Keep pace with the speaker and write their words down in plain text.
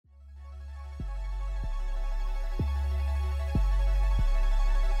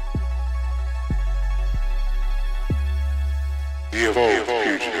evolved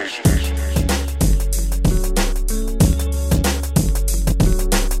pugilist.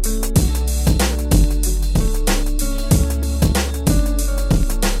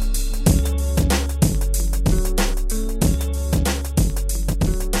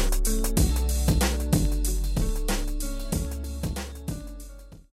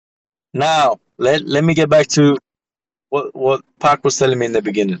 Now, let me get back to what Park was telling me in the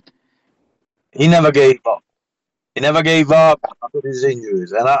beginning. He never gave up. He never gave up after his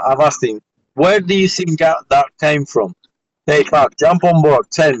injuries. And I've asked him, where do you think that came from? Hey, Park, jump on board.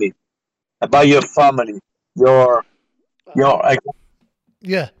 Tell me about your family, your.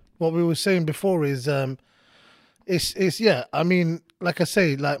 Yeah, what we were saying before is, it's yeah. I mean, like I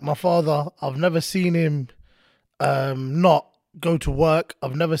say, like my father, I've never seen him not go to work.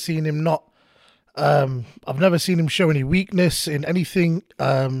 I've never seen him show any weakness in anything.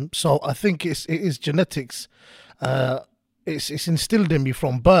 So I think it is genetics. It's instilled in me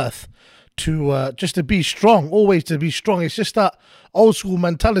from birth to just to be strong, always to be strong. It's just that old school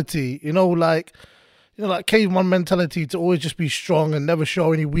mentality, like caveman mentality, to always just be strong and never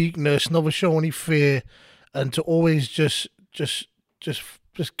show any weakness, never show any fear, and to always just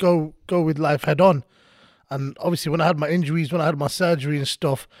go with life head on. And obviously, when I had my injuries, when I had my surgery and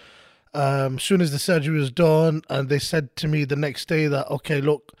stuff, as soon as the surgery was done, and they said to me the next day that, okay,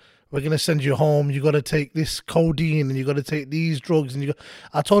 look, we're going to send you home. You got to take this codeine and you got to take these drugs. And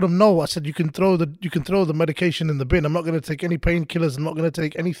I told them no. I said, you can throw the medication in the bin. I'm not going to take any painkillers. I'm not going to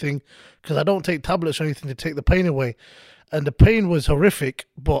take anything, because I don't take tablets or anything to take the pain away. And the pain was horrific,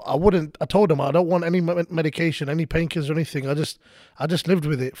 but I told them I don't want any medication, any painkillers or anything. I just lived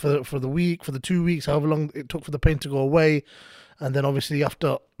with it for the week, for the 2 weeks, however long it took for the pain to go away. And then obviously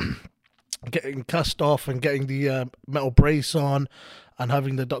after getting cast off and getting the metal brace on and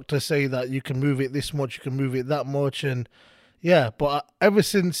having the doctor say that you can move it this much, you can move it that much. And yeah, but ever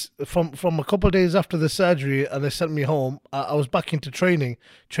since, from a couple of days after the surgery and they sent me home, I was back into training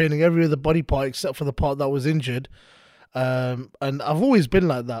every other body part except for the part that was injured. And I've always been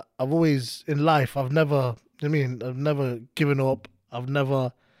like that. I've always, in life, I've never given up. I've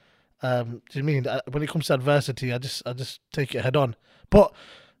never, when it comes to adversity, I just take it head on. But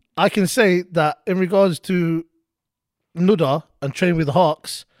I can say that in regards to NUDDA and training with the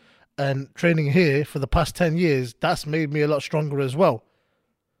Hawks and training here for the past 10 years, that's made me a lot stronger as well.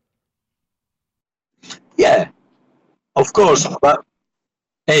 Yeah, of course. But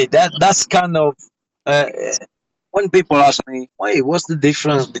hey, that's kind of when people ask me, wait, what's the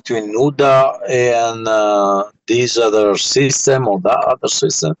difference between NUDDA and this other system or that other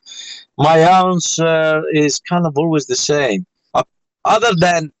system? My answer is kind of always the same. Other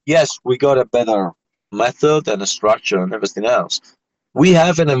than, yes, we got a better method and a structure and everything else, we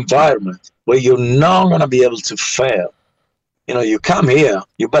have an environment where you're not going to be able to fail. You come here,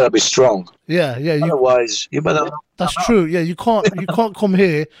 you better be strong. Yeah. Otherwise, you better. That's true. Yeah, you can't come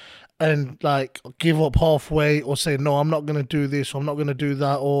here and like give up halfway or say, no, I'm not going to do this, or I'm not going to do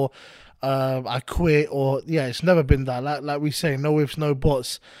that, or I quit, or it's never been that. Like we say, no ifs, no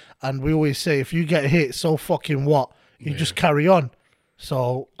buts. And we always say, if you get hit, so fucking what? You just carry on.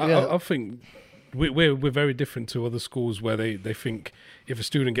 So yeah. I think we're very different to other schools where they think if a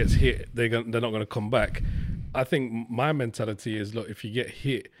student gets hit, they're not going to come back. I think my mentality is, look, if you get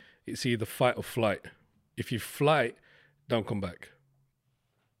hit, it's either fight or flight. If you flight, don't come back.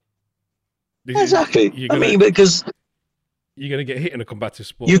 Exactly. Because you're going to get hit in a combative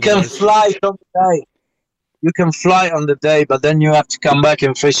sport. You can fly on the day. You can fly on the day, but then you have to come back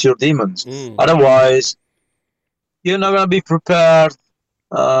and face your demons. Otherwise, you're not going to be prepared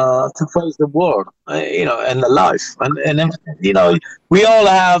to face the world, and the life. And we all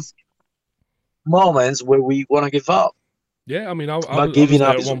have moments where we want to give up. Yeah, I mean, I was there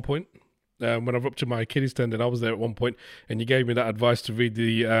at one point. When I ruptured my Achilles tendon, I was there at one point, and you gave me that advice to read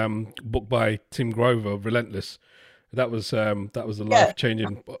the book by Tim Grover, Relentless. That was a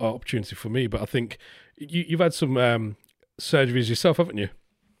life-changing opportunity for me. But I think you've had some surgeries yourself, haven't you?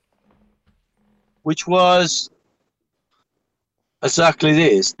 Which was exactly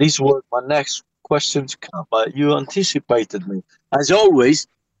this. This was my next question to come, but you anticipated me, as always,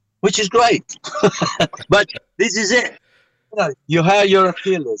 which is great. But this is it. You had your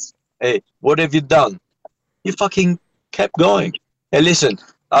Achilles. Hey, what have you done? You fucking kept going. Hey, listen,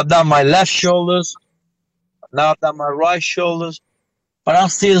 I've done my left shoulders. Now I've done my right shoulders. But I'm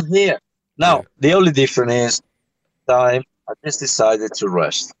still here. Now, the only difference is time. I just decided to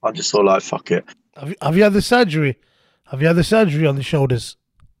rest. I just thought, like, fuck it. Have you had the surgery? Have you had the surgery on the shoulders?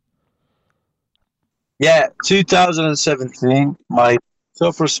 Yeah, 2017. My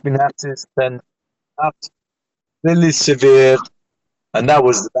supraspinatus tendon, not really severe. and that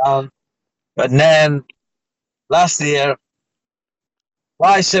was done. And then last year,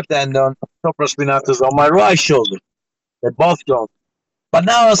 bicep tendon, supraspinatus on my right shoulder. They're both gone. But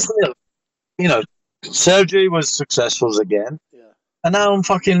now I'm still, surgery was successful again. Yeah. And now I'm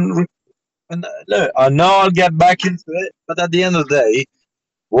fucking. And look, I know I'll get back into it, but at the end of the day,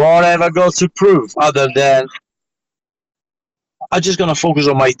 what have I got to prove other than I'm just gonna focus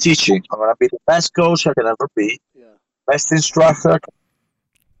on my teaching. I'm gonna be the best coach I can ever be, best instructor,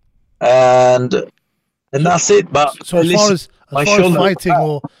 and that's it. But so as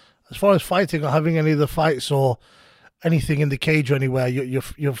far as fighting or having any of the fights or anything in the cage or anywhere,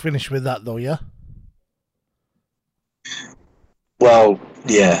 you're finished with that though, yeah? Well,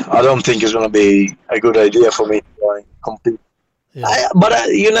 yeah, I don't think it's gonna be a good idea for me to compete. Yeah. But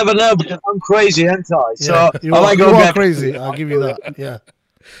you never know because I'm crazy, aren't I? So you are crazy. I'll give you that. Yeah.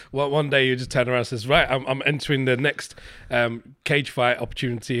 Well, one day you just turn around and says, "Right, I'm entering the next cage fight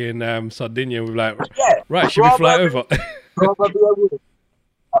opportunity in Sardinia." We're like, "Right, should we fly over?" I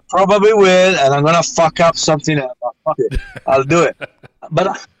probably will, and I'm gonna fuck up something else. Fuck it, I'll do it.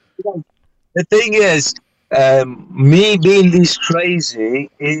 But the thing is, me being this crazy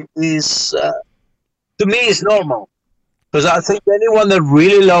is to me is normal. Because I think anyone that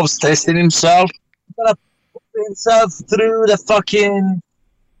really loves testing himself is gonna put himself through the fucking,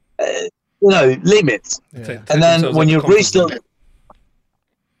 limits. Yeah. And then when you reach the,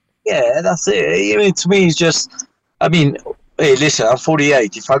 that's it. I mean, to me, it's just, hey, listen, I'm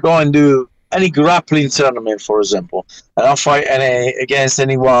 48. If I go and do any grappling tournament, for example, and I fight against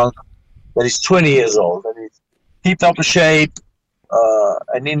anyone that is 20 years old and is tip top shape,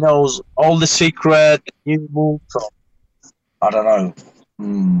 and he knows all the secret new moves from, I don't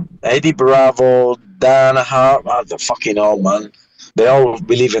know, Eddie Bravo, Dan Hart, I don't fucking know, man. They all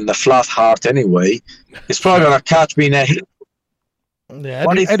believe in the flat heart anyway. He's probably going to catch me in a hit. Yeah,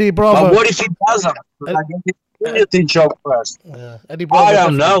 Eddie Bravo. But what if he doesn't? You think choke first. Yeah, Eddie Bravo. I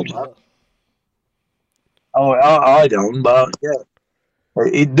don't know, man. Oh, I don't, but yeah.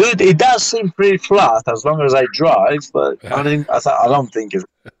 It does seem pretty flat as long as I drive, but I don't think it's.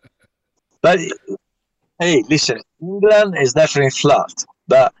 But hey, listen, England is definitely flat.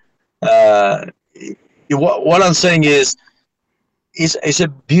 But what I'm saying is, it's a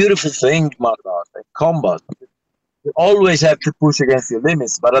beautiful thing, martial art, like combat. You always have to push against your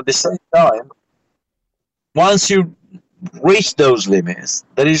limits, but at the same time, once you reach those limits,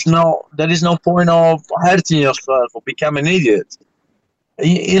 there is no point of hurting yourself or becoming an idiot.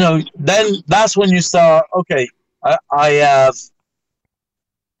 Then that's when you start. Okay, I have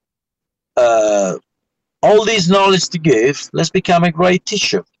all this knowledge to give. Let's become a great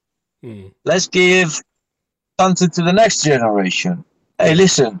teacher. Let's give something to the next generation. Hey,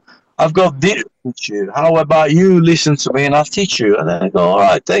 listen, I've got this to teach you. How about you listen to me and I'll teach you? And then I go, all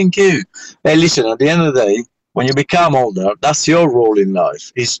right, thank you. Hey, listen, at the end of the day, when you become older, that's your role in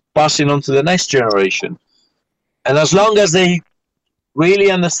life. Is passing on to the next generation. And as long as they really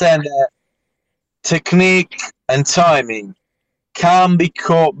understand that technique and timing can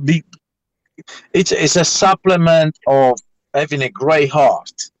it's a supplement of having a great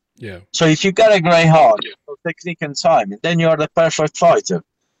heart. Yeah. So if you got a great heart, technique and timing, then you're the perfect fighter.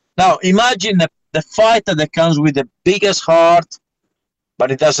 Now imagine the fighter that comes with the biggest heart,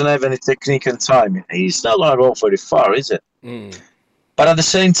 but it doesn't have any technique and timing. He's not gonna go very far, is it? But at the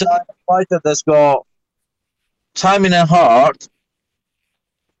same time, a fighter that's got timing and heart,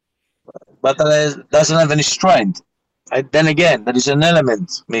 but doesn't have any strength. And then again, there is an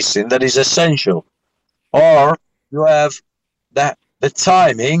element missing that is essential. Or you have the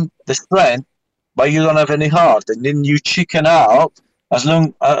timing, the strength, but you don't have any heart, and then you chicken out as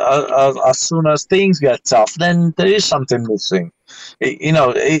soon as things get tough. Then there is something missing.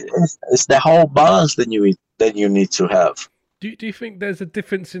 It's the whole balance that you need to have. Do you think there's a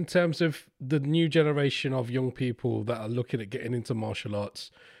difference in terms of the new generation of young people that are looking at getting into martial arts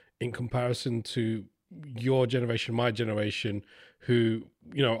in comparison to your generation, my generation, who,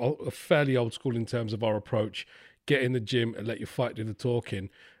 are fairly old school in terms of our approach, get in the gym and let your fight do the talking?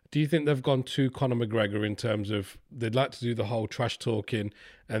 Do you think they've gone to Conor McGregor in terms of they'd like to do the whole trash talking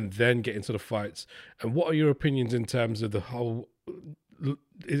and then get into the fights? And what are your opinions in terms of the whole...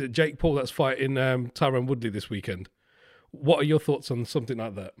 Is it Jake Paul that's fighting Tyron Woodley this weekend? What are your thoughts on something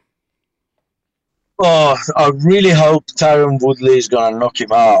like that? Oh, I really hope Tyron Woodley is going to knock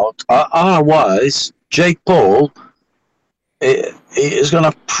him out. Otherwise, Jake Paul is going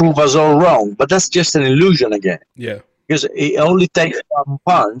to prove us all wrong. But that's just an illusion again. Yeah. Because it only takes one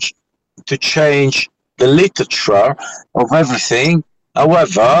punch to change the literature of everything.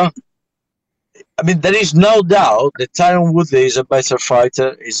 However, I mean, there is no doubt that Tyron Woodley is a better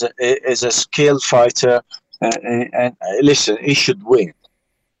fighter, is a skilled fighter, and listen, he should win.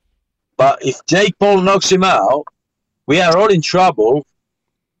 But if Jake Paul knocks him out, we are all in trouble.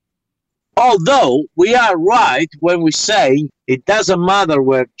 Although we are right when we say it doesn't matter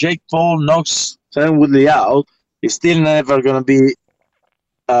where Jake Paul knocks Tyron Woodley out, he's still never going to be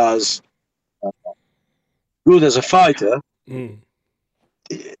as good as a fighter.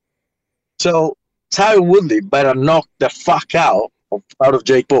 So Tyron Woodley better knock the fuck out of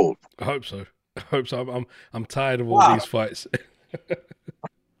Jake Paul. I hope so. I hope so. I'm tired of all these fights.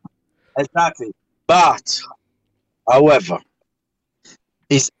 Exactly. But, however,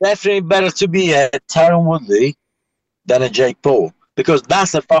 it's definitely better to be a Tyron Woodley than a Jake Paul, because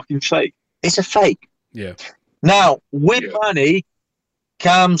that's a fucking fake. It's a fake. Yeah. Now, with money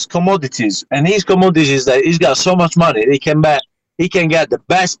comes commodities, and his commodities is that he's got so much money he can get the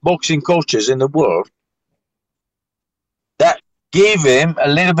best boxing coaches in the world that give him a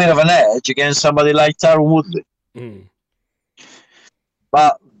little bit of an edge against somebody like Tyron Woodley.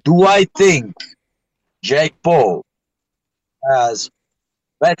 But do I think Jake Paul has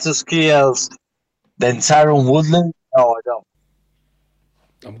better skills than Tyron Woodley? No, I don't.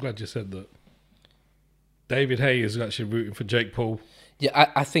 I'm glad you said that. David Hay is actually rooting for Jake Paul.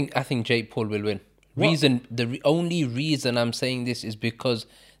 Yeah, I think Jake Paul will win. The only reason I'm saying this is because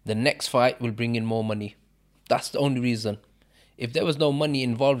the next fight will bring in more money. That's the only reason. If there was no money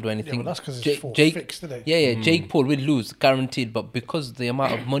involved or anything, well, that's because it's fixed, isn't it? Jake Paul will lose, guaranteed. But because the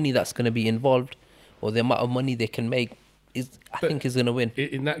amount of money that's going to be involved, or the amount of money they can make, I think he's going to win.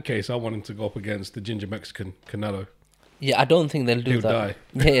 In that case, I want him to go up against the ginger Mexican Canelo. Yeah, I don't think they'll do He'll that.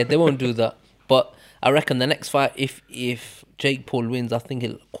 die. Yeah, they won't do that. But I reckon the next fight, if Jake Paul wins, I think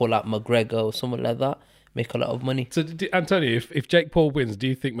he'll call out McGregor or someone like that, make a lot of money. So, Antonio, if Jake Paul wins, do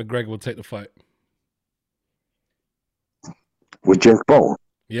you think McGregor will take the fight? With Jake Paul?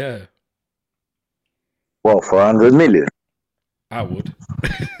 Yeah. Well, for 100 million. I would.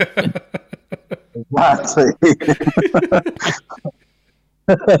 Exactly.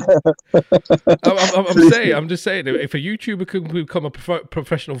 I'm just saying, if a YouTuber could become a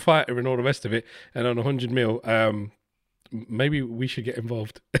professional fighter and all the rest of it, and on 100 mil, maybe we should get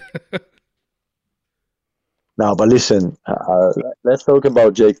involved. No, but listen, let's talk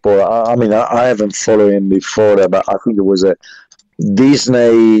about Jake Paul. I mean, I haven't followed him before, but I think it was a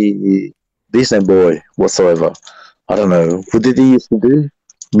Disney boy whatsoever. I don't know. What did he used to do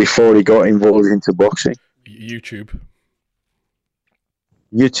before he got involved into boxing? YouTube,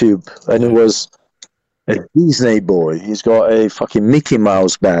 and it was a Disney boy. He's got a fucking Mickey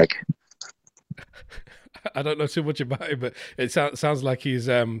Mouse bag. I don't know too much about him, but it sounds like he's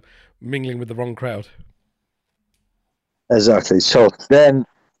mingling with the wrong crowd. Exactly. So then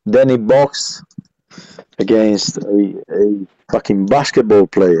he boxed against a fucking basketball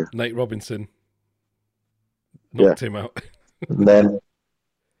player. Nate Robinson. Knocked him out. Then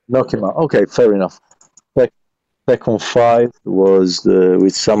knocked him out. Okay, fair enough. Second fight was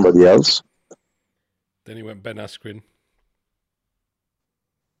with somebody else. Then he went Ben Askren.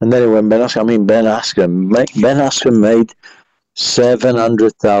 And then he went Ben Askren. I mean, Ben Askren made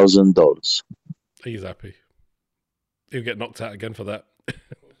 $700,000. He's happy. He'll get knocked out again for that.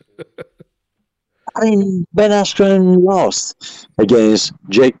 I mean, Ben Askren lost against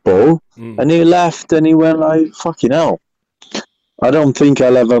Jake Paul, and he left and he went like, fucking hell. I don't think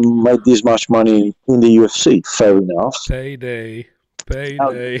I'll ever make this much money in the UFC. Fair enough. Payday.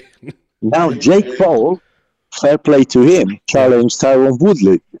 Now Jake Paul, fair play to him, challenged Tyron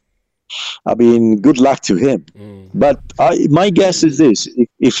Woodley. I mean, good luck to him. But my guess is this: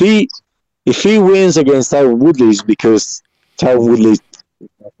 if he wins against Tyron Woodley, it's because Tyron Woodley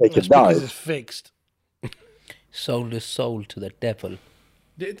take a dive. It's fixed. Sold his soul to the devil.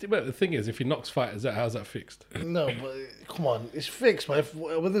 But the thing is, if he knocks fighters out, how's that fixed? No, but come on, it's fixed. But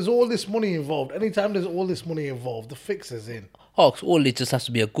when there's all this money involved, anytime there's all this money involved, the fix is in. Hawks, all it just has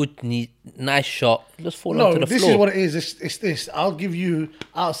to be a good, neat, nice shot. Just fall onto the floor. No, this is what it is. It's this. I'll give you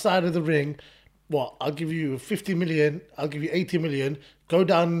outside of the ring. What? I'll give you 50 million. I'll give you 80 million. Go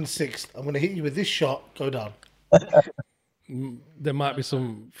down in the sixth. I'm going to hit you with this shot. Go down. There might be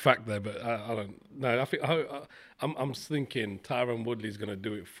some fact there, but I don't know. I'm thinking Tyron Woodley's going to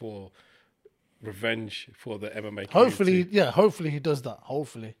do it for revenge for the MMA community. Hopefully he does that.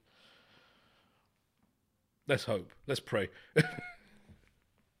 Hopefully. Let's hope. Let's pray.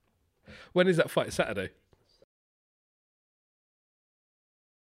 When is that fight? Saturday?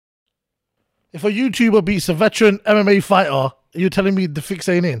 If a YouTuber beats a veteran MMA fighter, are you telling me the fix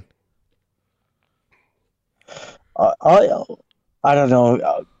ain't in? I don't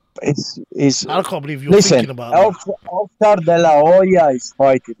know. I can't believe you're thinking about that. Oscar De La Hoya is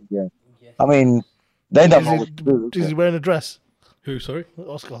fighting again. I mean, they don't know what to do. Is he wearing a dress? Who, sorry?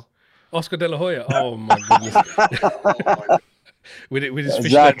 Oscar De La Hoya. Oh my goodness. with his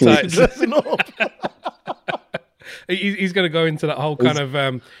exactly. fishnet tights. Dressing up. He's going to go into that whole kind of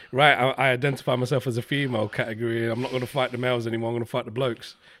I identify myself as a female category. I'm not going to fight the males anymore. I'm going to fight the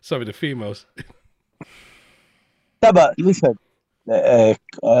blokes. Sorry, the females. Yeah, but listen, a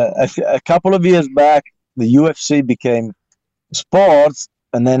couple of years back, the UFC became sports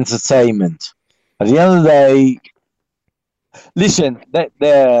and entertainment. At the end of the day, listen,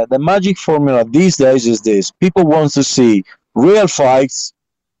 the magic formula these days is this: people want to see real fights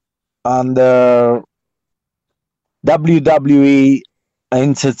under WWE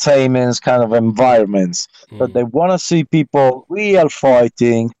entertainment kind of environments. But they want to see people real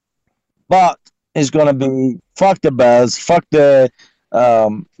fighting, but it's gonna be fuck the bells, fuck the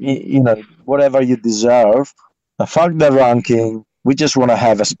whatever you deserve, fuck the ranking. We just want to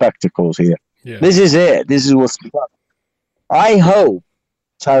have a spectacles here. Yeah. This is it. This is what's. I hope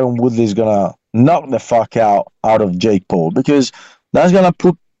Tyron Woodley is gonna knock the fuck out of Jake Paul, because that's gonna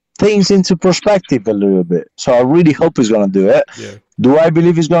put things into perspective a little bit. So I really hope he's gonna do it. Yeah. Do I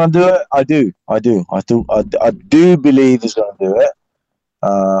believe he's gonna do it? I do believe he's gonna do it.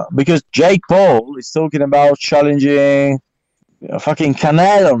 Because Jake Paul is talking about challenging fucking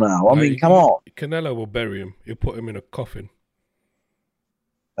Canelo now. I mean, come on. Canelo will bury him. He'll put him in a coffin.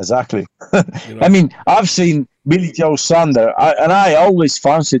 Exactly. I mean, I've seen Billy Joe Saunders, and I always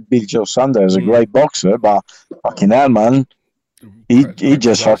fancied Billy Joe Saunders as a great boxer, but fucking hell, man, he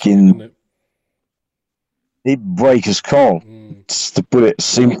just fucking he breaks his skull. Just to put it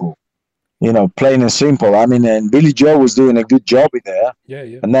simple, plain and simple. I mean, and Billy Joe was doing a good job in there.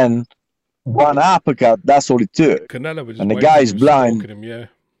 Yeah. And then one uppercut, that's all it took. Canelo was just and the guy's blind. Him. Yeah.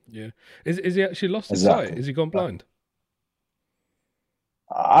 Is he actually lost his sight? Is he gone blind?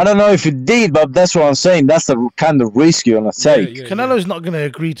 I don't know if he did, but that's what I'm saying. That's the kind of risk you're going to take. Canelo's not going to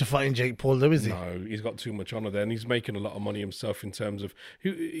agree to fighting Jake Paul, though, is he? No, he's got too much honor there, and he's making a lot of money himself in terms of,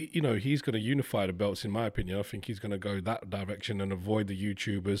 he's going to unify the belts, in my opinion. I think he's going to go that direction and avoid the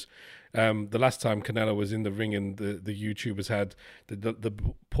YouTubers. The last time Canelo was in the ring and the YouTubers had the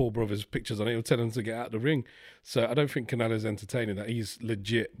Paul brothers' pictures on it, he was telling them to get out of the ring. So I don't think Canelo's entertaining that. He's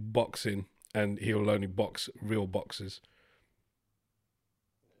legit boxing, and he'll only box real boxers.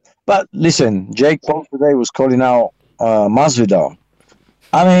 But listen, Jake Paul today was calling out Masvidal.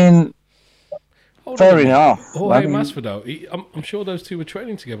 I mean, fair enough. Jorge Masvidal. I'm sure those two were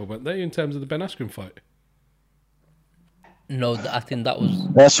training together, weren't they, in terms of the Ben Askren fight? No, I think that was...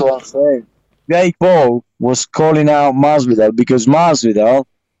 That's what I'm saying. Jake Paul was calling out Masvidal because Masvidal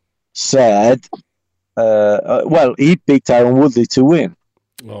said, he picked Tyron Woodley to win.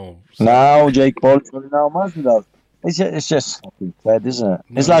 Oh, now Jake Paul is calling out Masvidal. It's just fucking sad, isn't it?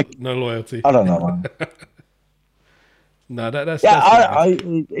 It's like no loyalty. I don't know, man. No, that's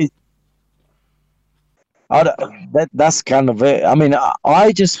that's kind of it. I mean,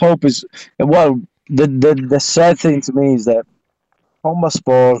 I just hope the sad thing to me is that combat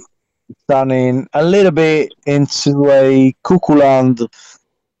sport is turning a little bit into a cuckooland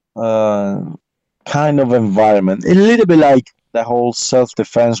kind of environment. A little bit like the whole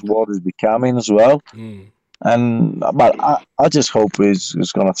self-defense world is becoming as well. But I just hope it's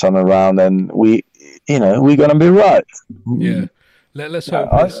going to turn around and we're going to be right. Yeah. Let's hope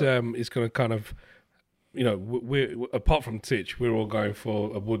it's going to kind of, we're apart from Titch, we're all going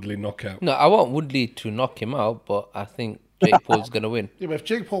for a Woodley knockout. No, I want Woodley to knock him out, but I think Jake Paul's going to win. Yeah, but if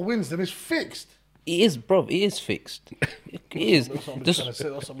Jake Paul wins, then it's fixed. It is, bro. It is fixed. It is.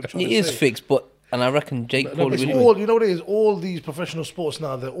 It is fixed, but... And I reckon Jake Paul will win. You know what it is? All these professional sports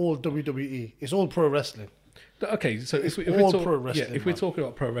now, they're all WWE. It's all pro wrestling. Okay, so if we're talking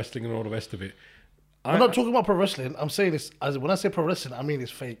about pro wrestling and all the rest of it, I'm not talking about pro wrestling. I'm saying this when I say pro wrestling, I mean it's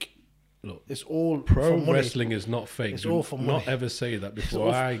fake. Look, it's all pro wrestling is not fake. It's all for money. Not ever say that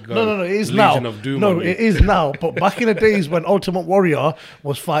before I go. No, it is now. It is now. But back in the days when Ultimate Warrior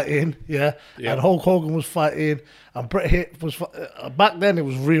was fighting, and Hulk Hogan was fighting, and Bret Hart was back then it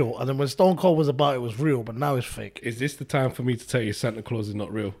was real, and then when Stone Cold was about, it was real. But now it's fake. Is this the time for me to tell you Santa Claus is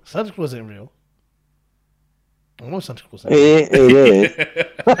not real? Santa Claus ain't real. I know Santa Claus. It is.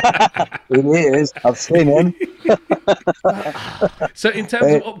 It is. I've seen him. So, in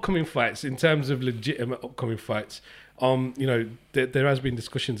terms of upcoming fights, in terms of legitimate upcoming fights, there has been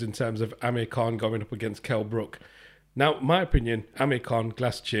discussions in terms of Amir Khan going up against Kell Brook. Now, my opinion, Amir Khan,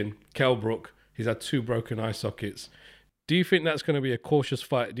 glass chin, Kell Brook, he's had 2 broken eye sockets. Do you think that's going to be a cautious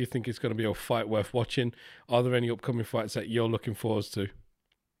fight? Do you think it's going to be a fight worth watching? Are there any upcoming fights that you're looking forward to?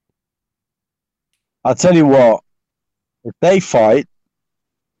 I'll tell you what. If they fight,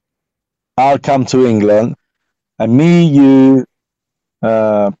 I'll come to England, and me, you,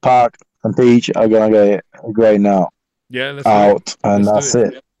 Park, and Peach are gonna get great now. Yeah, let's out, and that's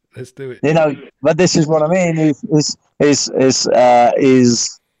it. Let's do it. You know, but this is what I mean. Hey,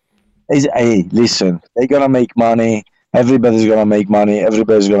 listen, they're gonna make money. Everybody's gonna make money.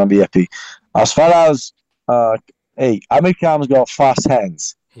 Everybody's gonna be happy. As far as hey, American's got fast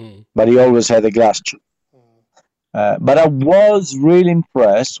hands, but he always had a glass chin. But I was really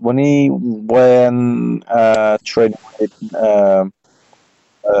impressed when training with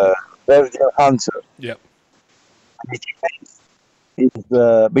Virgil Hunter. Yep.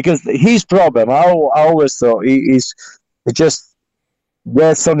 Because his problem, I always thought he just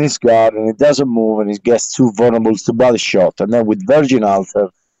gets on his guard and he doesn't move and he gets too vulnerable to body shot. And then with Virgin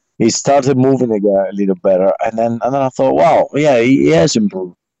Alpha, he started moving again a little better. And then I thought, wow, yeah, he has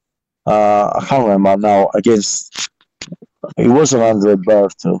improved. I can't remember now against. It wasn't Andre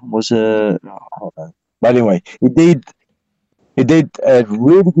Berto. But anyway, he did a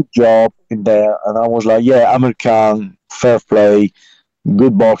really good job in there, and I was like, yeah, American, fair play,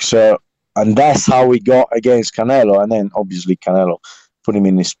 good boxer, and that's how we got against Canelo. And then obviously Canelo put him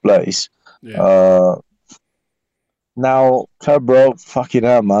in his place. Yeah. Now Kerbro, fucking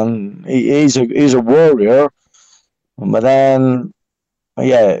hell, man, he's a warrior, but then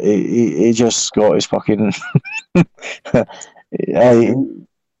yeah, he just got his fucking. I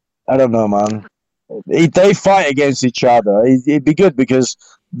don't know, man. If they fight against each other, it'd be good because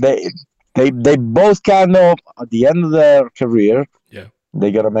they both kind of at the end of their career, yeah,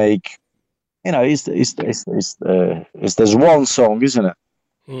 they're gonna make. You know, it's there's one song, isn't it?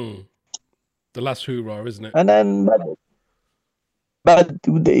 The last hoorah, isn't it? And then, but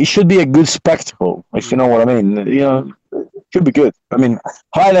it should be a good spectacle, if you know what I mean. You know, it should be good. I mean,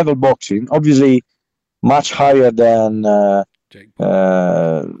 high level boxing, obviously, much higher than. Jake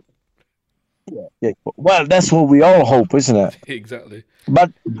Yeah. Well, that's what we all hope, isn't it? Exactly.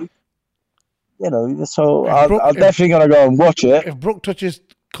 But you know, so I'm definitely gonna go and watch it. If Brook touches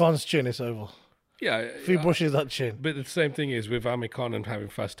Khan's chin, it's over. Yeah, if he brushes that chin. But the same thing is with Amir Khan and having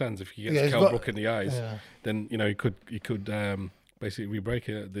fast hands. If he gets Kell Brook in the eyes, then you know he could basically re-break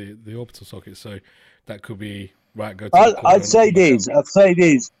it at the orbital socket. So that could be right. Go. I'd say this. I'll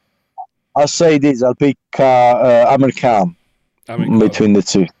pick Amir Khan between the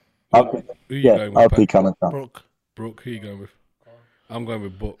two. Who you going with? I'll pick Amir Khan. Brook, who you going with? I'm going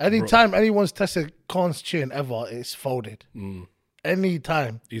with Brook. Anytime anyone's tested Khan's chin ever, it's folded.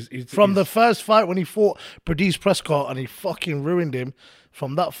 Anytime. From the first fight when he fought Pradesh Prescott and he fucking ruined him,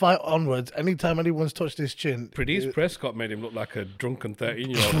 from that fight onwards, anytime anyone's touched his chin... Pradesh Prescott made him look like a drunken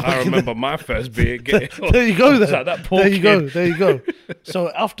 13-year-old. I remember my first beer getting... There you go then. Like there you go. So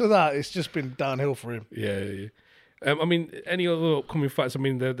after that, it's just been downhill for him. Yeah. I mean, any other upcoming fights? I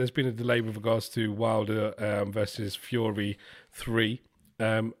mean, there's been a delay with regards to Wilder versus Fury 3.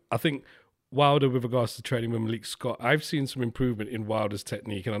 I think Wilder, with regards to training with Malik Scott, I've seen some improvement in Wilder's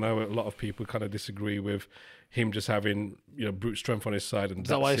technique, and I know a lot of people kind of disagree with him just having brute strength on his side. And is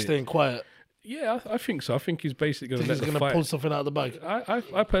that why he's staying quiet? Yeah, I think so. I think he's basically going to pull something out of the bag.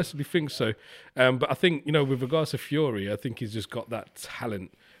 I personally think so. But I think with regards to Fury, I think he's just got that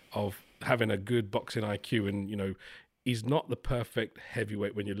talent of having a good boxing IQ, and he's not the perfect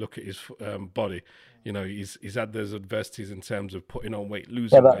heavyweight when you look at his body. He's had those adversities in terms of putting on weight,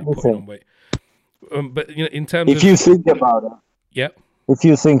 losing weight, putting on weight. But in terms if you think about it, if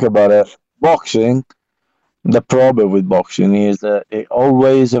you think about it, boxing. The problem with boxing is that it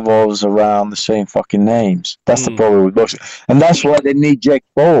always evolves around the same fucking names. That's the problem with boxing, and that's why they need Jake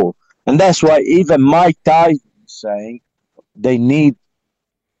Paul, and that's why even Mike Tyson is saying they need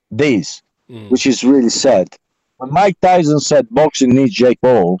this, which is really sad. When Mike Tyson said boxing needs Jake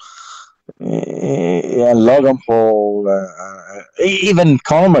Paul, and Logan Paul, even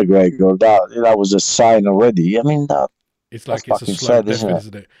Conor McGregor, that was a sign already. I mean, it's like it's a slow death,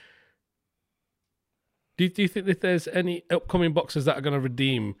 isn't it? Do you think that there's any upcoming boxers that are going to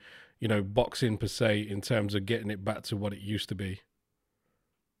redeem, boxing per se, in terms of getting it back to what it used to be?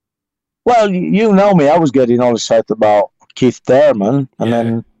 Well, you know me. I was getting all excited about Keith Thurman, and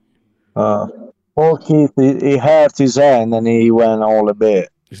then poor Keith, he hurt his hand and he went all a bit.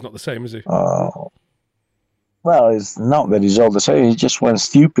 He's not the same, is he? Well, it's not that he's all the same. He just went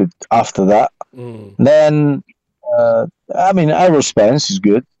stupid after that. Then, Errol Spence is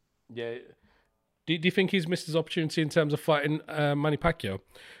good. Yeah. Do you think he's missed his opportunity in terms of fighting Manny Pacquiao?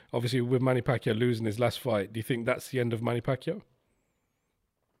 Obviously, with Manny Pacquiao losing his last fight, do you think that's the end of Manny Pacquiao?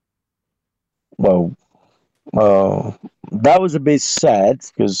 Well, that was a bit sad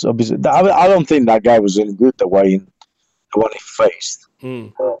because obviously I don't think that guy was any good the one he faced.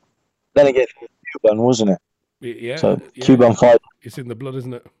 Mm. Then again, Cuban, wasn't it? Yeah. So Cuban fight. It's in the blood,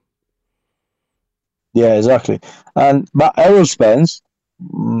 isn't it? Yeah, exactly. But Errol Spence,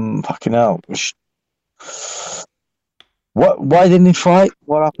 fucking hell. Why didn't he fight?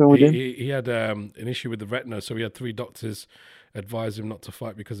 What happened with him? He had an issue with the retina, so he had 3 doctors advise him not to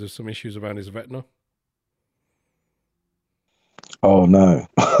fight because there's some issues around his retina. Oh no.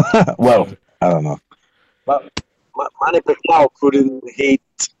 Well, I don't know. But Manny Pacquiao couldn't hit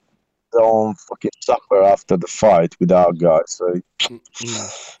his own fucking supper after the fight with our guy. So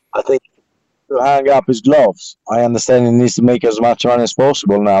I think to hang up his gloves. I understand he needs to make as much money as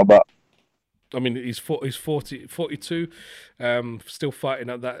possible now, but I mean, he's 42, still fighting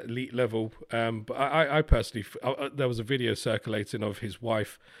at that elite level. But I personally, there was a video circulating of his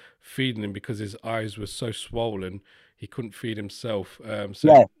wife feeding him because his eyes were so swollen he couldn't feed himself.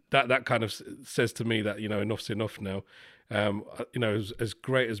 That kind of says to me that enough's enough now. As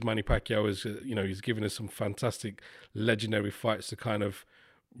great as Manny Pacquiao is, he's given us some fantastic, legendary fights to kind of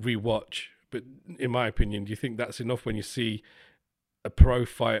rewatch. But in my opinion, do you think that's enough when you see a pro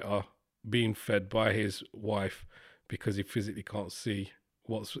fighter being fed by his wife because he physically can't see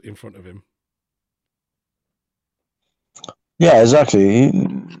what's in front of him? Yeah, exactly.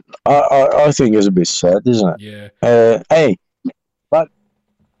 I think it's a bit sad, isn't it? Yeah. Hey, but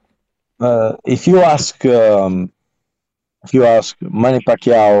if you ask Manny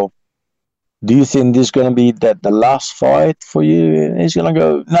Pacquiao, do you think this is going to be the last fight for you? He's going to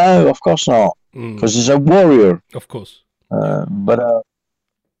go, no, of course not, because he's a warrior. Of course. But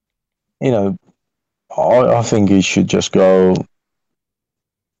I think he should just go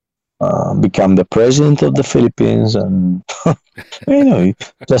become the president of the Philippines and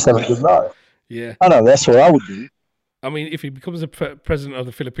just have a good life. Yeah, I know that's what I would do. I mean, if he becomes the president of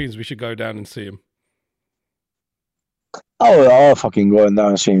the Philippines, we should go down and see him. Oh, I'll fucking go down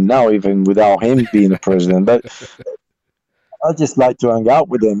and see him now, even without him being a president. But I just like to hang out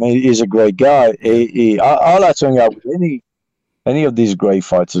with him. He's a great guy. I like to hang out with any of these great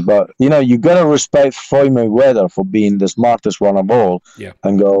fighters. But you gotta respect Floyd Mayweather for being the smartest one of all. Yeah.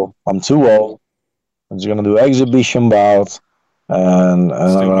 And go, I'm too old. I'm just gonna do exhibition bouts, and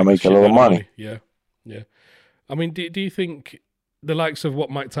I'm gonna make a lot of money. Yeah. I mean, do you think the likes of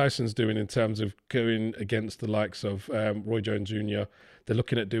what Mike Tyson's doing in terms of going against the likes of Roy Jones Jr., they're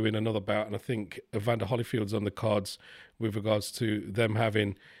looking at doing another bout, and I think Evander Holyfield's on the cards with regards to them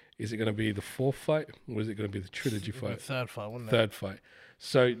having, is it going to be the 4th fight, or is it going to be the trilogy fight? The 3rd fight, wouldn't it? 3rd fight.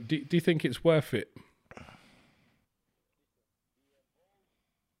 So do you think it's worth it?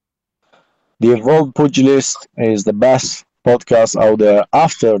 The Evolved Pugilist is the best podcast out there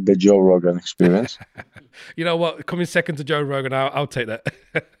after the Joe Rogan Experience. You know what? Coming second to Joe Rogan, I'll take that.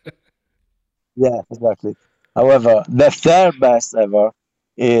 Yeah, exactly. However, the 3rd best ever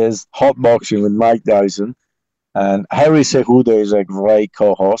is Hot Boxing with Mike Tyson, and Harry Cejudo is a great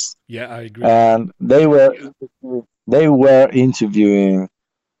co-host. Yeah, I agree. And they were interviewing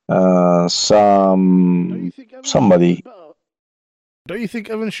somebody. Don't you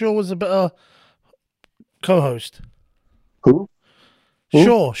think Evan Shaw was a better co-host? Who?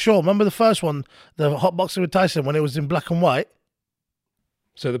 Sure. Remember the first one, the Hot Boxing with Tyson, when it was in black and white?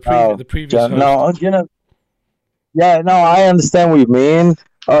 So the previous host. No, I understand what you mean.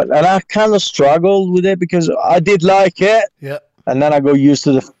 And I kind of struggled with it because I did like it. Yeah. And then I got used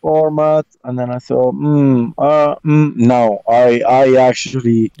to the format, and then I thought, no, I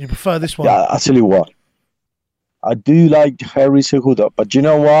actually... You prefer this one? Yeah, I'll tell you what. I do like Harry Cejudo, but you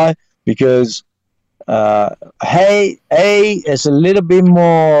know why? Because is a little bit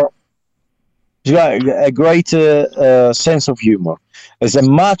more... He's got a greater sense of humor. It's a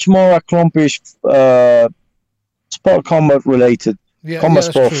much more accomplished sport combat related combat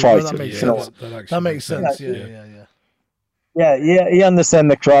sport fighter. That makes sense. Yeah, he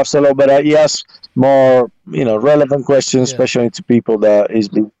understands the crafts a lot better. He asks more, relevant questions, especially to people that is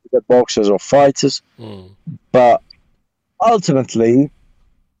the boxers or fighters. But ultimately,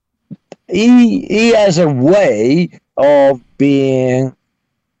 he has a way of being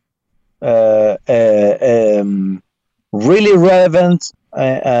really relevant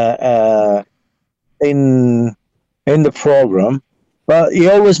in the program, but he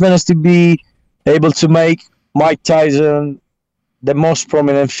always managed to be able to make Mike Tyson the most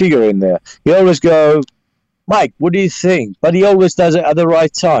prominent figure in there. He always go, Mike, what do you think? But he always does it at the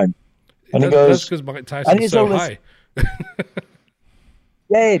right time. And he goes, that's because Mike Tyson's so high.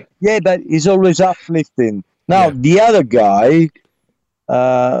 yeah, but he's always uplifting. Now, the other guy,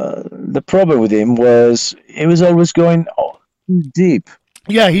 the problem with him was he was always going deep.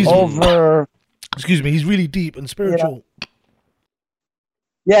 Yeah, he's over. Excuse me, he's really deep and spiritual.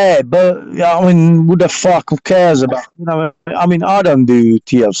 Yeah, but I mean, who the fuck cares about? I mean, I don't do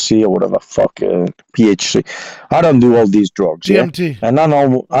TLC or whatever fuck PHC. I don't do all these drugs. DMT. Yeah? And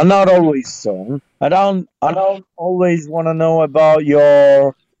I'm not always so. I don't always want to know about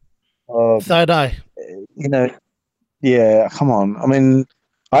your third eye. Yeah, come on. I mean,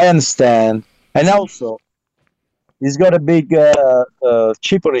 I understand, and also he's got a big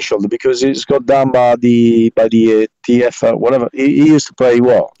chip on his shoulder because he's got done by the TF whatever. He used to play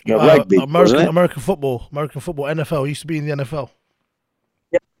what? Rugby, American football, NFL. He used to be in the NFL.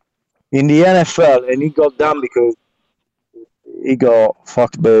 Yeah, in the NFL, and he got done because he got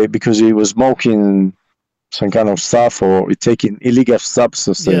fucked because he was smoking some kind of stuff or taking illegal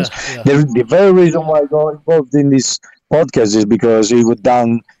substances. Yeah. The very reason why I got involved in this podcast is because he was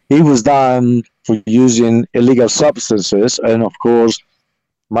done for using illegal substances, and of course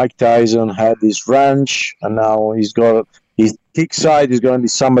Mike Tyson had this ranch, and now he's got his kickside is going to be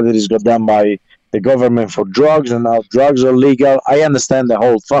somebody that is got done by the government for drugs, and now drugs are legal. I understand the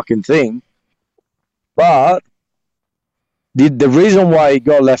whole fucking thing, but the reason why he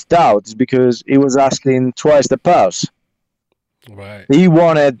got left out is because he was asking twice the price. Right. He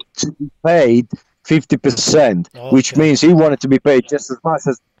wanted to be paid 50%, which means he wanted to be paid just as much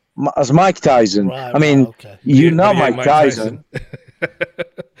as Mike Tyson. Right, I mean, okay. you know Mike Tyson.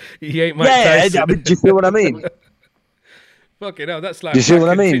 He ain't Mike Tyson. Yeah, do you see what I mean? Fucking hell, that's like. Do you see what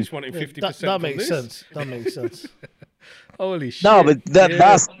I mean? Wanting 50% that makes sense. That makes sense. Holy shit! No, but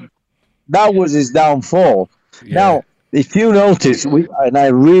that was his downfall. Yeah. Now, if you notice, and I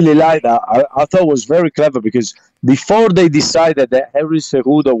really like that. I thought it was very clever because before they decided that Henry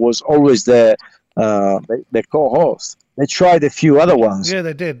Cejudo was always the co-host, they tried a few other ones. Yeah,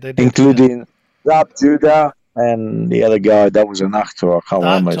 they did. Including Zab Judah and the other guy that was an actor. I can't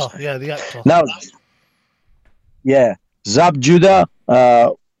remember. Yeah, the actor. Now, yeah, Zab Judah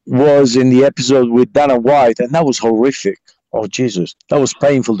was in the episode with Dana White, and that was horrific. Oh, Jesus. That was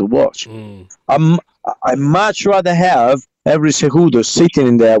painful to watch. I'd much rather have Henry Cejudo sitting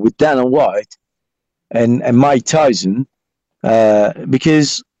in there with Dana White and Mike Tyson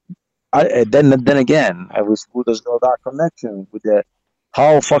because then again, Henry Cejudo's got that connection with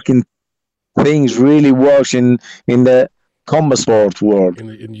how fucking things really works in the combat sport world.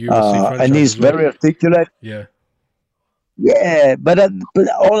 In UFC and he's very articulate. Yeah. Yeah, but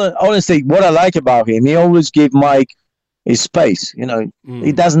honestly, what I like about him, he always give Mike his space.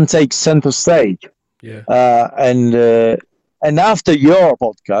 He doesn't take center stage. Yeah. And after your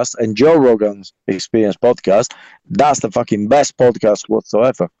podcast and Joe Rogan's Experience podcast, that's the fucking best podcast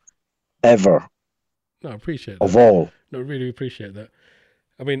whatsoever, ever. No, I appreciate that. Of all. No, I really appreciate that.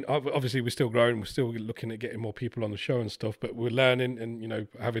 I mean, obviously, we're still growing. We're still looking at getting more people on the show and stuff, but we're learning, and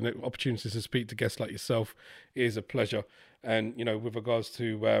having the opportunities to speak to guests like yourself is a pleasure. And with regards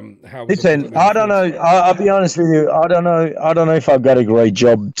to how. Listen, I don't know. I'll be honest with you. I don't know if I've got a great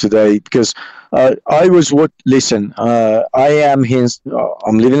job today because I was Listen, I am here.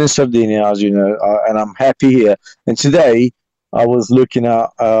 I'm living in Sardinia, as you know, and I'm happy here. And today, I was looking at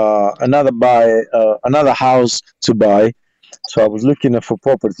another house to buy. So I was looking for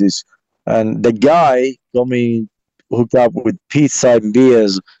properties, and the guy got me hooked up with pizza and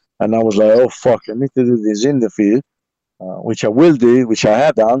beers, and I was like, "Oh fuck, I need to do this interview," which I will do, which I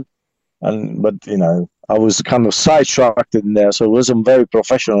have done, but I was kind of sidetracked in there, so it wasn't very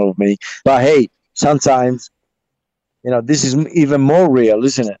professional of me. But hey, sometimes, this is even more real,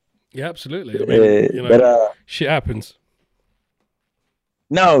 isn't it? Yeah, absolutely. I mean, shit happens.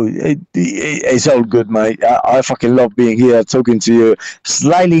 No, it's all good, mate. I fucking love being here, talking to you.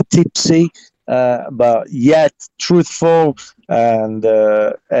 Slightly tipsy, but yet truthful, and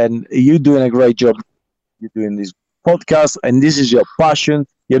you're doing a great job. You're doing this podcast, and this is your passion.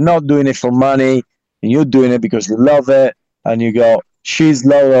 You're not doing it for money, and you're doing it because you love it, and you got she's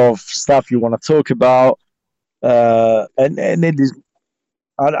load of stuff you want to talk about, and it is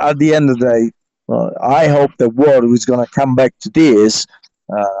at the end of the day. I hope the world is going to come back to this.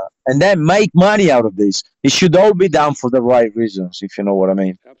 And then make money out of this. It should all be done for the right reasons, if you know what I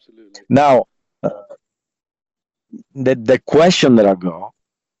mean. Absolutely. Now, the question that I got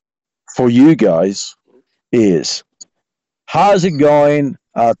for you guys is, how's it going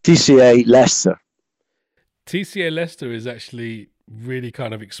TCA Leicester? TCA Leicester is actually really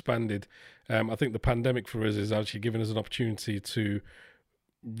kind of expanded. I think the pandemic for us is actually giving us an opportunity to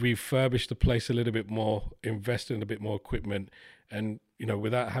refurbish the place a little bit more, invest in a bit more equipment, and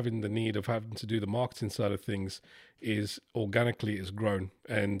without having the need of having to do the marketing side of things, is organically it's grown.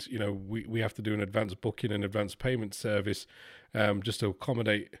 And, we have to do an advanced booking and advanced payment service just to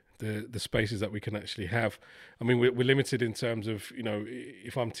accommodate the spaces that we can actually have. I mean, we're limited in terms of,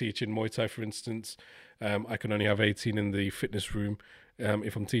 if I'm teaching Muay Thai, for instance, I can only have 18 in the fitness room.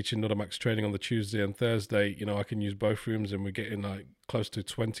 If I'm teaching NUDDA M.A.X.Training on the Tuesday and Thursday, I can use both rooms, and we're getting like close to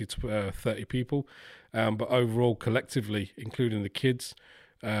 20 to 30 people. But overall, collectively, including the kids,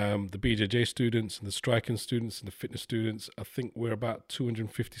 the BJJ students and the striking students and the fitness students, I think we're about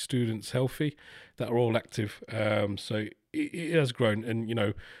 250 students healthy that are all active. So it has grown,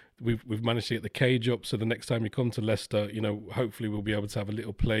 and we've managed to get the cage up. So the next time you come to Leicester, hopefully we'll be able to have a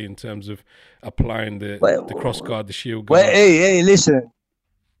little play in terms of applying the cross guard, the shield guard. Hey, listen.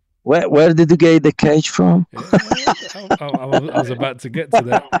 Where did you get the cage from? Yeah, I was about to get to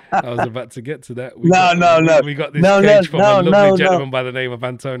that. No. We got this cage from a lovely gentleman by the name of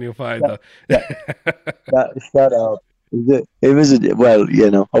Antonio Faedda. Shut up. It was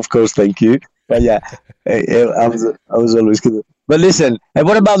of course, thank you. But yeah, I was always good. But listen, and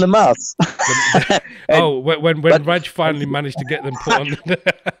what about the mouths? When Raj finally managed to get them put on.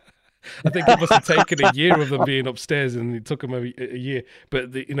 I think it must have taken a year of them being upstairs, and it took them a year.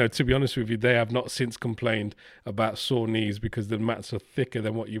 But to be honest with you, they have not since complained about sore knees because the mats are thicker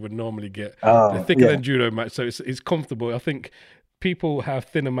than what you would normally get. They're thicker than judo mats, so it's comfortable. I think people have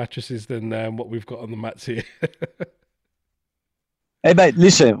thinner mattresses than what we've got on the mats here. Hey, mate,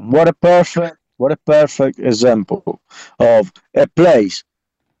 listen, what a perfect example of a place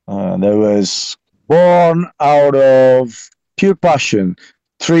that was born out of pure passion.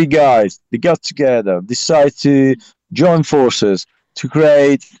 3 guys, they got together, decided to join forces to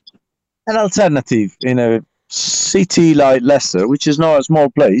create an alternative in a city like Leicester, which is not a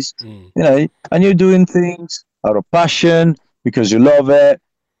small place, and you're doing things out of passion because you love it,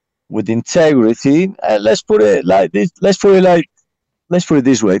 with integrity. Let's put it like this. Let's put it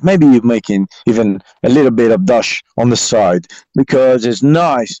this way. Maybe you're making even a little bit of dash on the side because it's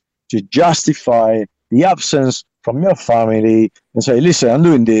nice to justify the absence from your family and say, listen, I'm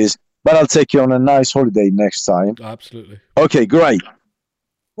doing this, but I'll take you on a nice holiday next time. Absolutely. Okay, great.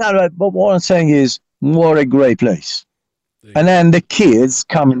 Now, but what I'm saying is, what a great place. And then the kids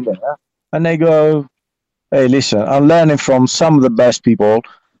come in there and they go, hey, listen, I'm learning from some of the best people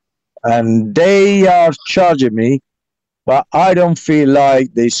and they are charging me, but I don't feel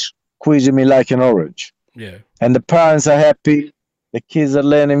like they're squeezing me like an orange. Yeah. And the parents are happy. The kids are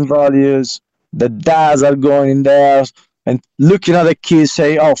learning values. The dads are going in there and looking at the kids,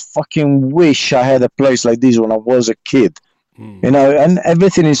 say, "Oh, fucking wish I had a place like this when I was a kid," and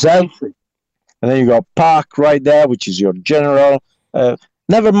everything is healthy. And then you got park right there, which is your general.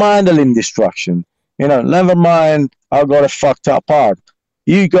 Never mind the limb destruction. Never mind I got a fucked up heart.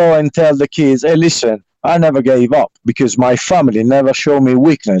 You go and tell the kids, "Hey, listen, I never gave up because my family never showed me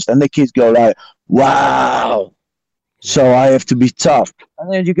weakness," and the kids go like, "Wow, so I have to be tough."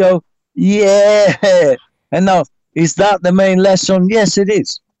 And then you go, yeah. And now, is that the main lesson? Yes, it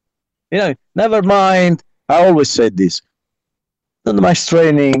is. Never mind. I always said this. The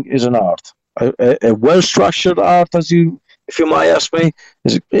M.A.X.Training is an art, a well-structured art, if you might ask me.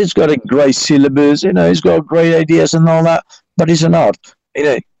 It's got a great syllabus. It's got great ideas and all that. But it's an art.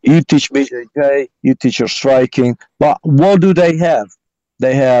 You teach BJJ, you teach your striking. But what do they have?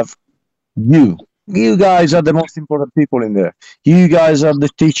 They have you. You guys are the most important people in there. You guys are the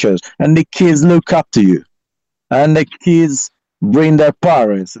teachers, and the kids look up to you. And the kids bring their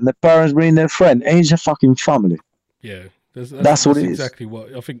parents, and the parents bring their friend. And it's a fucking family. Yeah, that's what it is. Exactly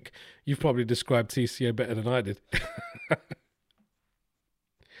what I think. You've probably described TCA better than I did.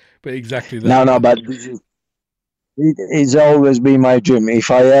 But exactly that. No, but it's always been my dream.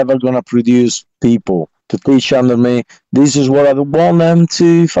 If I ever gonna produce people to teach under me, this is what I want them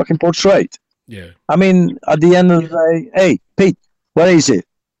to fucking portray. Yeah. I mean, at the end of the day, hey, Pete, what is it?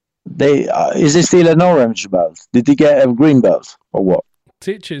 Is it still an orange belt? Did he get a green belt or what?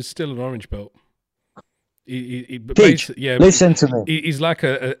 Titch is still an orange belt. Titch, listen to me. He's like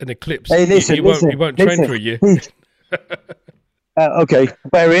an eclipse. Hey, listen, he won't train for a year. Okay,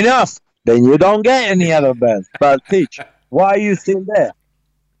 fair enough. Then you don't get any other belt. But Titch, why are you still there?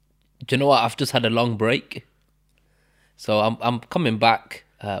 Do you know what? I've just had a long break, so I'm coming back.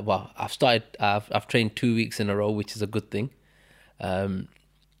 I've trained 2 weeks in a row, which is a good thing.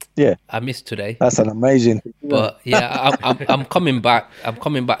 Yeah, I missed today. that's an amazing thing. But yeah, I'm coming back. I'm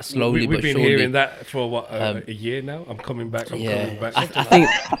coming back slowly We've but been surely. hearing that for what a year now. I'm coming back. I'm coming back.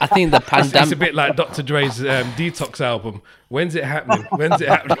 I think the It's a pandemic. bit like Dr. Dre's Detox album. When's it happening? When's it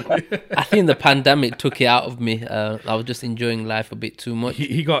happening? I think the pandemic took it out of me. I was just enjoying life a bit too much.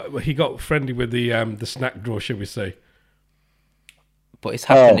 He got friendly with the snack drawer, shall we say? But it's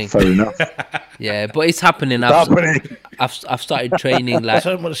happening. Oh, fair enough. Yeah, but it's happening. I've started training like.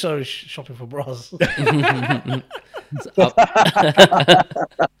 So much so shopping for bras.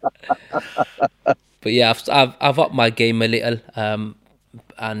 But yeah, I've upped my game a little,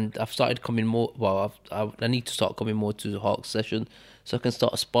 and I've started coming more. Well, I need to start coming more to the Hawks session, so I can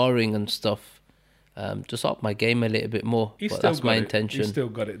start sparring and stuff. Just up my game a little bit more. But that's my intention. He's still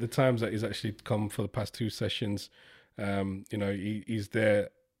got it. The times that he's actually come for the past 2 sessions, he's there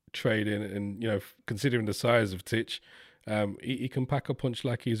trading, and considering the size of Titch, he can pack a punch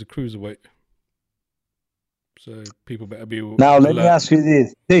like he's a cruiserweight. So people better be now. Let me ask you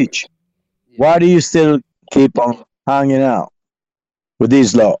this, Titch. Why do you still keep on hanging out with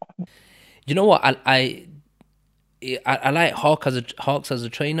these lot? You know what? I like Hawks as a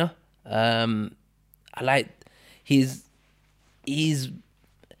trainer. I like he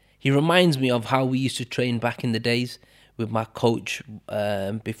reminds me of how we used to train back in the days with my coach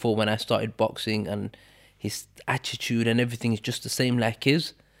before when I started boxing, and his attitude and everything is just the same like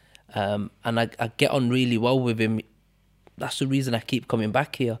his. And I get on really well with him. That's the reason I keep coming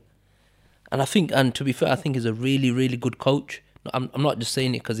back here. And to be fair, I think he's a really, really good coach. I'm not just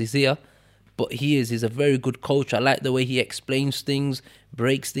saying it because he's here, but he's a very good coach. I like the way he explains things,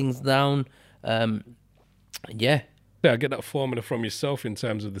 breaks things down. Yeah, I get that formula from yourself in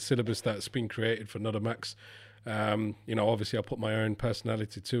terms of the syllabus that's been created for NUDDA M.A.X. Obviously I put my own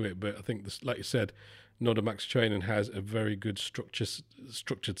personality to it, but I think this, like you said, NUDDA M.A.X.Training has a very good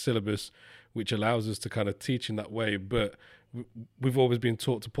structured syllabus, which allows us to kind of teach in that way. But we've always been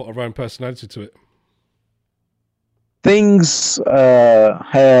taught to put our own personality to it. Things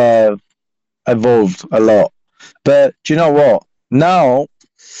have evolved a lot, but do you know what? Now,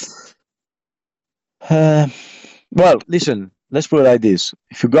 well, listen. Let's put it like this: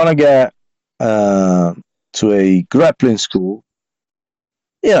 if you're gonna get to a grappling school,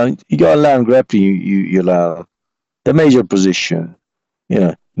 you gotta learn grappling. You learn the major position.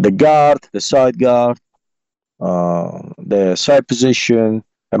 The guard, the side guard, the side position,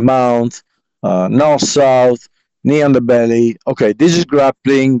 a mount, north south, knee on the belly. Okay, this is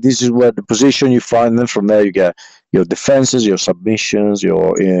grappling. This is where the position you find. Then from there you get your defenses, your submissions,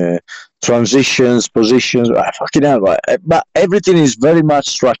 your transitions, positions. Fucking hell, right? But everything is very much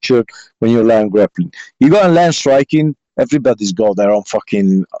structured when you learn grappling. You go and learn striking. Everybody's got their own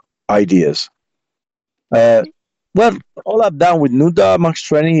fucking ideas. Well, all I've done with NUDDA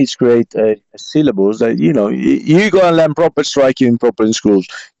M.A.X.Training is create a syllabus that, you go and learn proper striking proper in schools.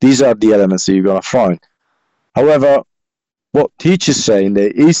 These are the elements that you're going to find. However, what teacher's saying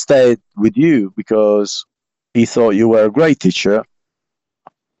that he stayed with you because he thought you were a great teacher.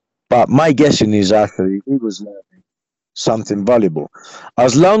 But my guessing is actually he was learning something valuable.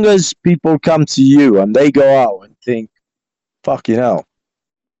 As long as people come to you and they go out and think, fucking hell,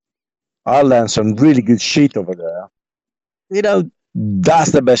 I learned some really good shit over there.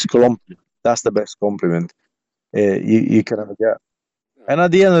 That's the best compliment. That's the best compliment you can ever get. And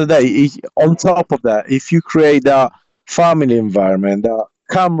at the end of the day, on top of that, if you create that family environment, that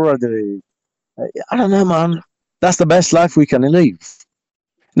camaraderie, I don't know, man. That's the best life we can live.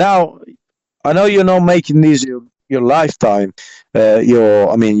 Now, I know you're not making this your lifetime,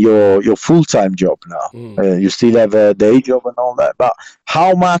 your full-time job now. You still have a day job and all that. But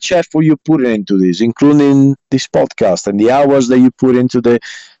how much effort you put into this, including this podcast and the hours that you put into the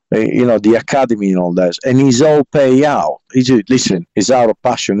academy and all that, and it's all pay out. Listen, it's out of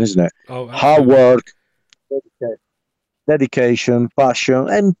passion, isn't it? Hard work, dedication, passion,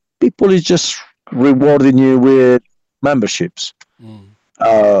 and people is just rewarding you with memberships.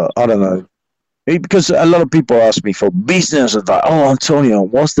 I don't know. Because a lot of people ask me for business advice. Oh, Antonio,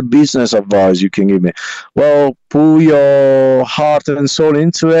 what's the business advice you can give me? Well, put your heart and soul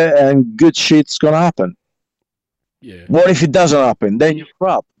into it, and good shit's gonna happen. Yeah. What if it doesn't happen? Then you're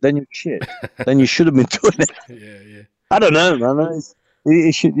crap. Then you're shit. Then you should have been doing it. Yeah. I don't know, man.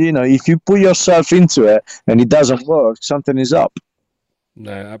 It should, if you put yourself into it and it doesn't work, something is up.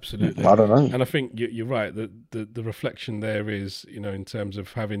 No, absolutely. I don't know. And I think you're right. The reflection there is, in terms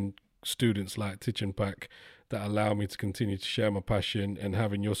of having students like Titch and Pack that allow me to continue to share my passion, and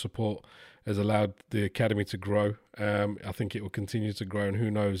having your support has allowed the academy to grow. I think it will continue to grow, and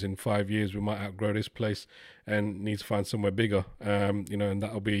who knows, in 5 years we might outgrow this place and need to find somewhere bigger. You know, and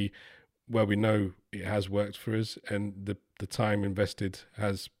that'll be where we know it has worked for us, and the time invested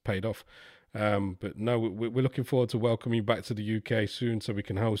has paid off. But no, we're looking forward to welcoming you back to the UK soon, so we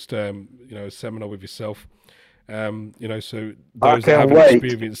can host you know, a seminar with yourself. You know, so those that haven't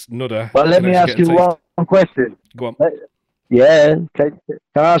experienced NUDDA. But let me ask you one question. Go on. Yeah, can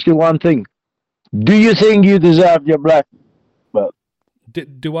I ask you one thing? Do you think you deserve your black belt?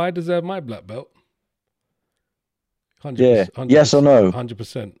 Do I deserve my black belt? 100%, yeah. 100%, yes or no?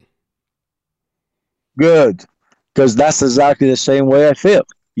 100%. Good, because that's exactly the same way I feel.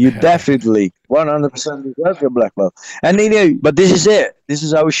 You definitely 100% deserve your black belt. And you know, but this is it. This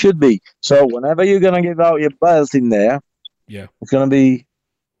is how it should be. So whenever you're gonna give out your belt in there, yeah, it's gonna be,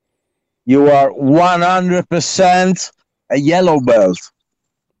 you are 100% a yellow belt.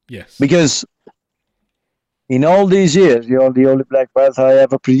 Yes. Because in all these years, you're the only black belt I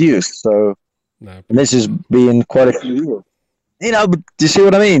ever produced. So this has been quite a few years. You know, but do you see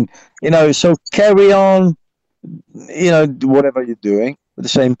what I mean? You know, so carry on, you know, whatever you're doing with the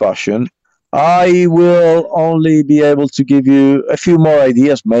same passion. I will only be able to give you a few more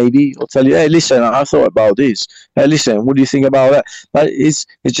ideas, maybe. I'll tell you, hey, listen, I thought about this. Hey, listen, what do you think about that? But it's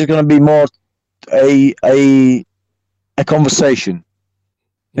just going to be more a conversation.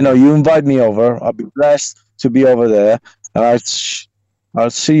 You know, you invite me over. I'll be blessed to be over there. And I'll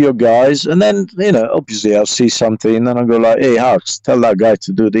see your guys. And then, you know, obviously I'll see something. And then I'll go like, hey, Hawks, tell that guy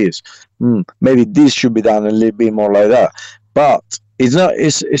to do this. Maybe this should be done a little bit more like that. But it's not,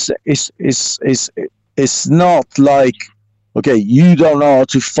 it's not like, okay, you don't know how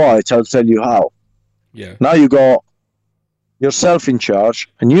to fight. I'll tell you how. Yeah. Now you got yourself in charge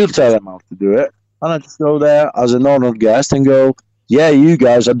and you tell them how to do it. And I just go there as an honored guest and go, yeah, you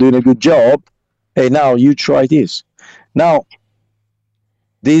guys are doing a good job. Hey, now you try this. Now,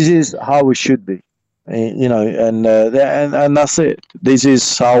 this is how it should be, you know, and that's it. This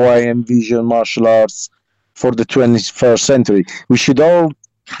is how I envision martial arts for the 21st century. We should all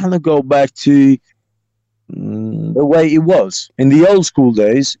kind of go back to the way it was. In the old school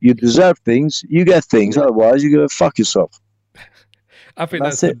days, you deserve things, you get things, otherwise you go fuck yourself. I think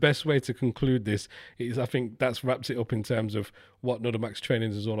that's the best way to conclude this. I think that's wraps it up in terms of what NUDDA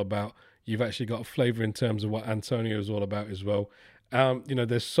M.A.X.Training is all about. You've actually got a flavour in terms of what Antonio is all about as well. You know,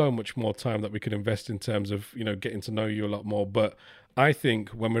 there's so much more time that we could invest in terms of, you know, getting to know you a lot more. But I think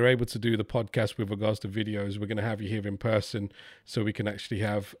when we're able to do the podcast with regards to videos, we're going to have you here in person so we can actually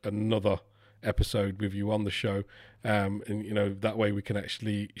have another episode with you on the show. And, you know, that way we can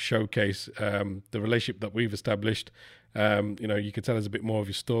actually showcase the relationship that we've established. You know, you could tell us a bit more of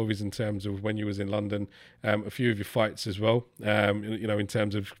your stories in terms of when you was in London, a few of your fights as well, you know, in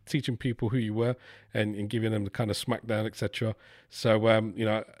terms of teaching people who you were and giving them the kind of smackdown, etc. So, you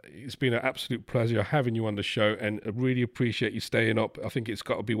know, it's been an absolute pleasure having you on the show, and I really appreciate you staying up. I think it's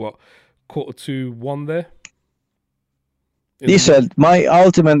got to be, 1:45 there? Listen, my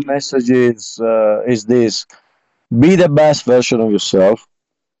ultimate message is this: be the best version of yourself.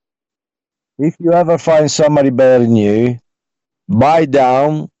 If you ever find somebody better than you, buy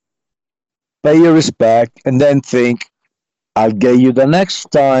down, pay your respect, and then think, I'll get you the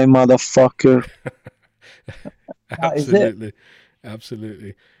next time, motherfucker. Absolutely.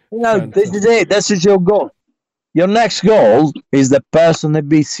 Absolutely. You know, this is it. This is your goal. Your next goal is the person that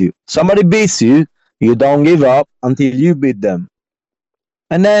beats you. Somebody beats you, you don't give up until you beat them.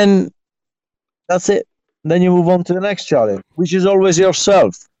 And then that's it. Then you move on to the next challenge, which is always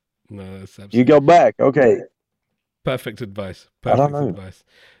yourself. No, that's absolutely... You go back. Okay. Perfect advice. Perfect advice.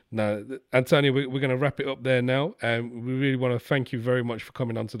 Now, Antonio, we're going to wrap it up there now. And we really want to thank you very much for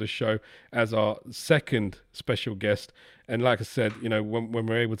coming onto the show as our second special guest. And like I said, you know, when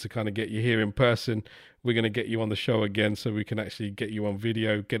we're able to kind of get you here in person, we're going to get you on the show again so we can actually get you on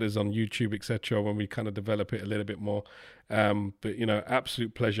video, get us on YouTube, etc. when we kind of develop it a little bit more. But, you know,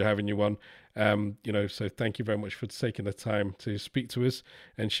 absolute pleasure having you on. You know, so thank you very much for taking the time to speak to us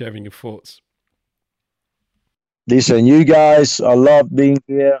and sharing your thoughts. Listen, you guys, I love being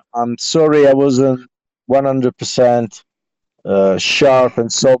here. I'm sorry I wasn't 100% sharp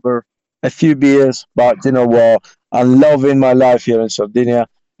and sober. A few beers, but you know what? I'm loving my life here in Sardinia.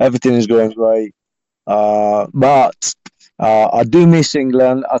 Everything is going great. But I do miss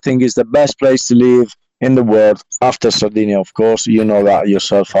England. I think it's the best place to live in the world after Sardinia, of course. You know that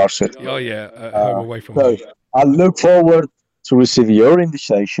yourself, Arsene. Oh, yeah. Home away from home. I look forward to receive your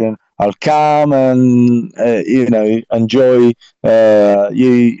invitation. I'll come and, you know, enjoy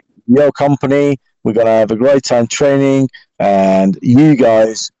your company. We're going to have a great time training. And you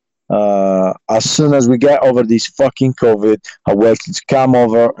guys As soon as we get over this fucking COVID, I will come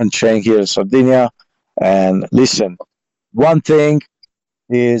over and train here in Sardinia. And listen, one thing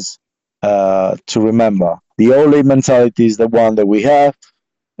is to remember: the only mentality is the one that we have,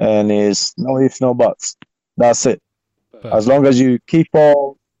 and is no ifs, no buts. That's it. Perfect. As long as you keep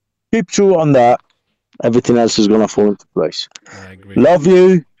true on that, everything else is gonna fall into place. I agree. Love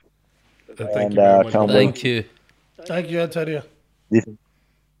you. Thank you very much. Thank you. Thank you, Antonio.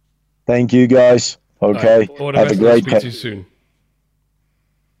 Thank you, guys. Okay. Right. Have a great day. Speak to you soon.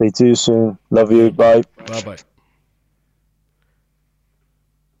 Speak to you soon. Love you. Bye. Bye-bye.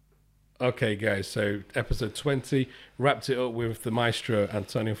 Okay, guys, so episode 20 wrapped it up with the maestro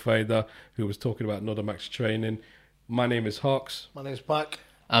Antonio Faedda, who was talking about NUDDA M.A.X.Training. My name is Hawks. My name is Pac.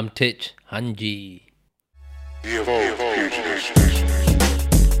 I'm Titch Hanji. The Evolve Pugilist.